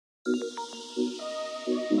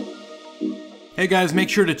Hey guys, make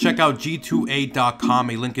sure to check out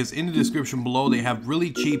G2A.com. A link is in the description below. They have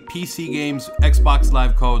really cheap PC games, Xbox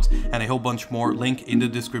Live codes, and a whole bunch more. Link in the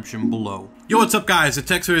description below. Yo, what's up guys?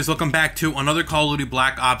 It's OGXRAYZ. Welcome back to another Call of Duty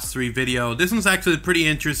Black Ops 3 video. This one's actually pretty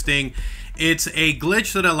interesting. It's a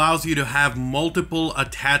glitch that allows you to have multiple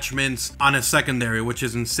attachments on a secondary, which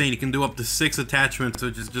is insane. You can do up to 6 attachments,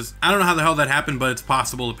 which is just, I don't know how the hell that happened, but it's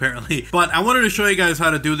possible apparently. But I wanted to show you guys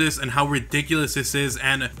how to do this and how ridiculous this is.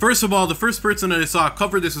 And first of all, the first person that I saw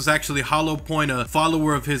cover this was actually Hollow Point. A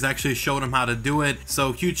follower of his actually showed him how to do it.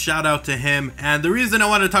 So huge shout out to him. And the reason I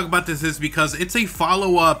wanted to talk about this is because it's a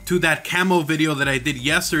follow-up to that camo video that I did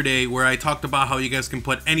yesterday, where I talked about how you guys can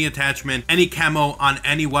put any attachment, any camo on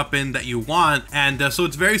any weapon that you want. And so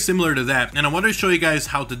it's very similar to that, and I wanted to show you guys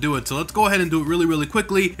how to do it. So let's go ahead and do it really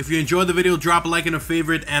quickly. If you enjoyed the video, drop a like and a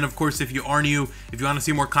favorite, and of course if you are new, if you want to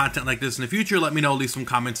see more content like this in the future, let me know, leave some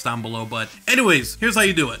comments down below. But anyways, here's how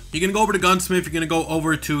you do it. You're gonna go over to Gunsmith, you're gonna go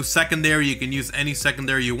over to secondary. You can use any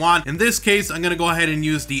secondary you want. In this case, I'm gonna go ahead and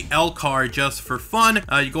use the L car just for fun.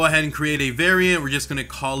 You go ahead and create a variant. We're just gonna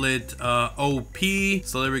call it OP.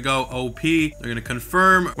 So there we go, OP. They're gonna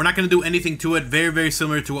confirm. We're not gonna do anything to it. Very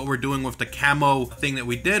similar to what we're doing with the camo thing that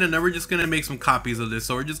we did, and then we're just gonna make some copies of this.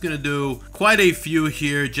 So we're just gonna do quite a few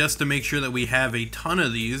here just to make sure that we have a ton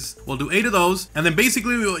of these. We'll do 8 of those, and then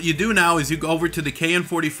basically what you do now is you go over to the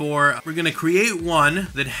KN44. We're gonna create one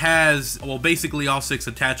that has, well, basically all 6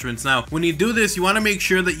 attachments. Now when you do this, you want to make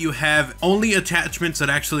sure that you have only attachments that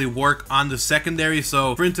actually work on the secondary.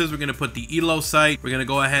 So for instance, we're gonna put the ELO sight, we're gonna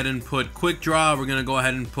go ahead and put quick draw, we're gonna go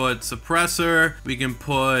ahead and put suppressor, we can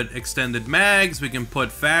put extended mags, we can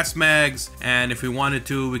put fast mags, and if we wanted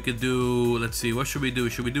to, we could do, let's see, what should we do?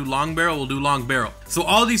 Should we do long barrel? We'll do long barrel. So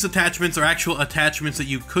all these attachments are actual attachments that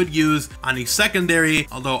you could use on a secondary,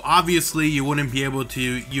 although obviously you wouldn't be able to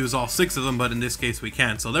use all 6 of them, but in this case we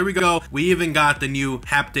can. So there we go. We even got the new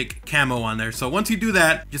haptic camo on there. So once you do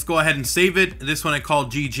that, just go ahead and save it. This one I call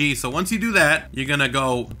GG. So once you do that, you're gonna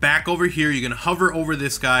go back over here, you're gonna hover over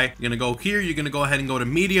this guy, you're gonna go here, you're gonna go ahead and go to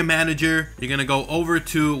media manager, you're gonna go over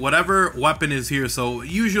to whatever weapon is here. So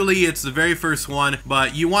usually it's the very first one,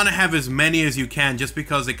 but you want to have as many as you can just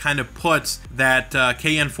because it kind of puts that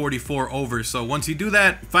KN44 over. So once you do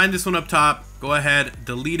that, find this one up top, go ahead,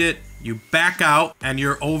 delete it, you back out, and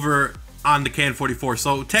you're over on the KN44.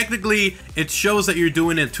 So technically it shows that you're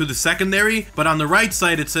doing it to the secondary, but on the right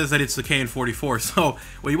side it says that it's the KN44. So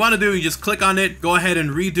what you want to do, you just click on it, go ahead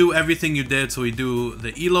and redo everything you did. So we do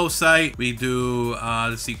the ELO sight, we do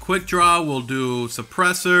let's see, quick draw, we'll do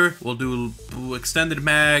suppressor, we'll do extended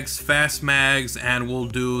mags, fast mags, and we'll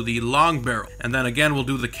do the long barrel, and then again we'll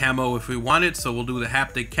do the camo if we want it. So we'll do the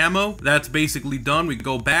haptic camo. That's basically done. We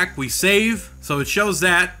go back, we save, so it shows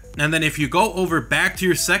that. And then if you go over back to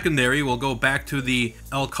your secondary, we'll go back to the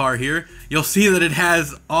L car here, you'll see that it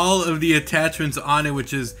has all of the attachments on it,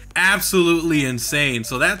 which is absolutely insane.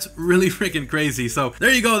 So that's really freaking crazy. So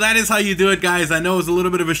there you go. That is how you do it, guys. I know it's a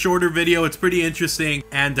little bit of a shorter video. It's pretty interesting.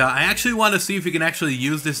 And I actually want to see if we can actually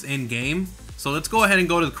use this in game. So let's go ahead and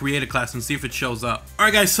go to the creator class and see if it shows up. All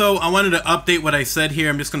right, guys, so I wanted to update what I said here.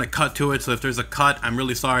 I'm just going to cut to it. So if there's a cut, I'm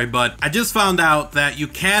really sorry. But I just found out that you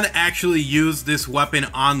can actually use this weapon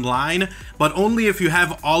online, but only if you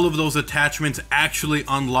have all of those attachments actually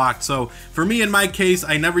unlocked. So for me, in my case,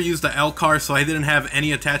 I never used the L car, so I didn't have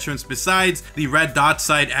any attachments besides the red dot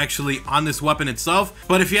sight actually on this weapon itself.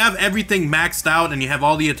 But if you have everything maxed out and you have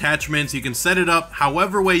all the attachments, you can set it up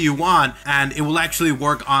however way you want, and it will actually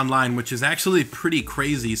work online, which is actually pretty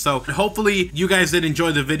crazy. So hopefully you guys did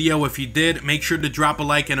enjoy the video. If you did, make sure to drop a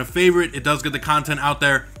like and a favorite. It does get the content out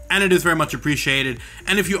there, and it is very much appreciated.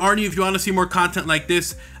 And if you are new, if you want to see more content like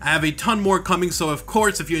this, I have a ton more coming. So of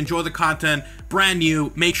course, if you enjoy the content, brand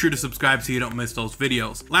new, make sure to subscribe so you don't miss those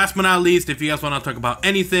videos. Last but not least, if you guys want to talk about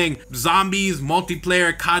anything, zombies,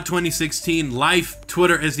 multiplayer, COD 2016, life,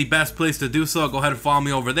 Twitter is the best place to do so. Go ahead and follow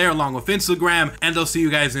me over there along with Instagram, and I'll see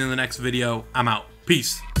you guys in the next video. I'm out.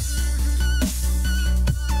 Peace.